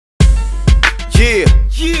Yeah,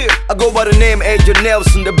 I go by the name Angel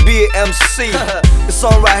Nelson, the BMC. The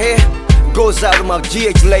song right here goes out to my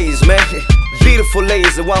GH ladies, man. Beautiful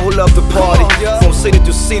ladies, the one who love to party. From city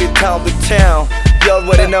to city, town to town. You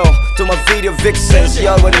already know. To my video vixens, you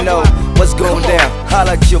already know what's going down.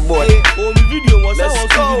 Holla at your boy. Let's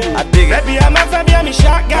go. I dig it. Baby, I'm a Fabia, me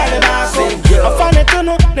shot guy. I'm fun to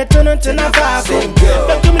know the vibe.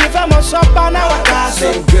 But to me, if I'm a shop, I know what I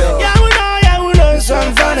say. Yeah, we know,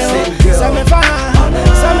 some funny. Some fire.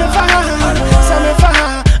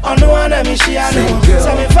 On the one that me she I know.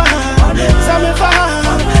 Some fire.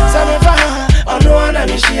 On the one that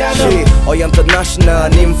me she I know. Oh,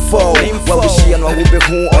 international info. What we see and what we be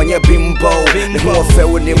who on your bimbo. The more fair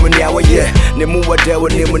with him when you yeah. The more there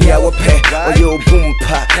with him when you pay. Oh, you boom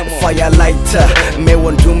pa, fire lighter. Me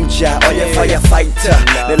one doom ja, oh, you firefighter.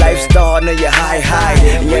 The lifestyle, no, you high.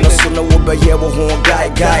 You know, so no, but yeah, we're home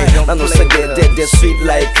guy. I know, say they're sweet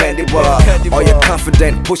like candy bar. Oh, you're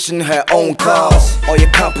confident, pushing her own cars. Oh,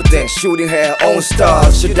 you're competent, shooting her own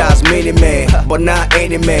stars. She does many man, but not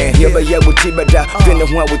any man. Yeah, but yeah, with Tibeta,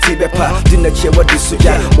 feeling one with Tibeta. Didn't care what this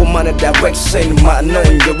is, woman of direction. My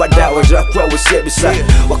knowing you what that was rock, what was said beside.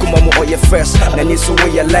 Welcome on your first, then it's the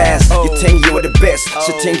way you last. You think you were the best,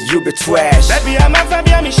 so think you be trash. Baby, I'm a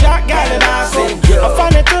Fabia, me shot guy. I'm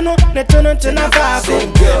fun to know the vibe.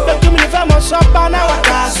 But to me, if I'm a shop, I know what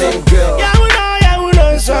I say. Yeah, we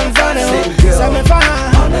know, some funny. Some fire.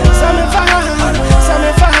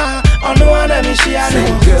 On the one that me she I know.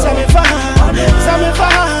 Some fire.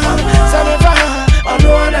 On the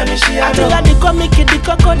one that me she I know. I tell you, make it the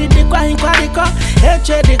coco, the qua, H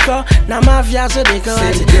the co, na mafia so the co.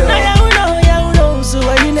 Now you know, so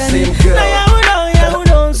you know. Now you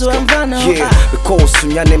know, so I'm fun. Yeah, because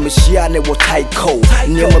your name is Shiane what Tyco.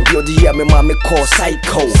 Never build the me mommy call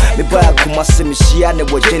psycho. Me back come my sim Shiane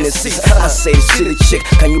what Genesis. I say silly chick,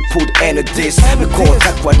 can you put end of this? Because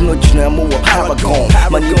that what no jam or paragon.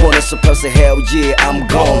 Man, you wanna suppose hell yeah, I'm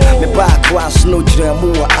gone. Me back one snow jam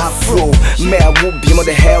or afro. Me I would be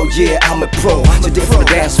mother hell yeah, I'm a pro. Today for the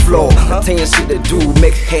dance floor. I think you see the dude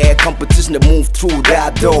make hair competition to move through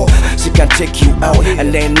that door. She can take you out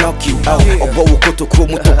and then knock you out. Or go to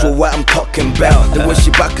what I'm talking about. The way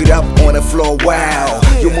she back it up on the floor, wow.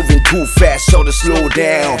 You're moving too fast, so to slow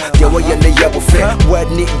down. Yeah, what you need, yeah, fair. What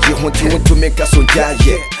need you want to make us so yeah.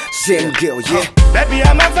 Same girl, yeah. Baby,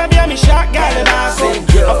 I'm a Fabia, me shot guy. I'm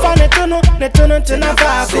fun to know the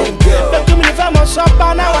vibe. But to me, if I'm a shop,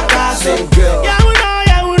 I know what I say. Yeah,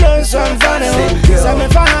 we know, some funny. Some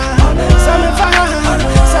fire.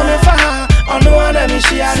 On the one that me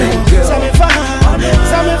she I know. Some fire.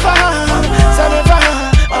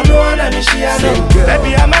 On the one that me she I know.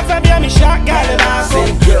 Baby, I'm a Fabia, me shot guy.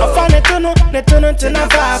 I'm fun to know the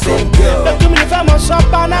vibe. But to me, if I'm a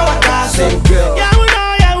shop, I know what I say. Yeah, we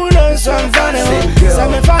know, some funny.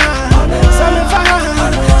 Some fire.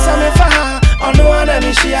 On the one that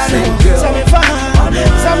me she I know. Some fire.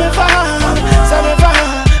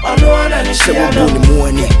 On the one that me she I know. Say we boon the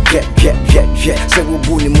morning, yeah. Say we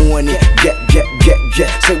boon the morning, yeah.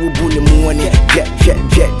 Say we boon the morning, yeah.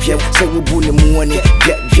 Say we boon the morning,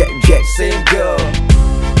 yeah. Same girl.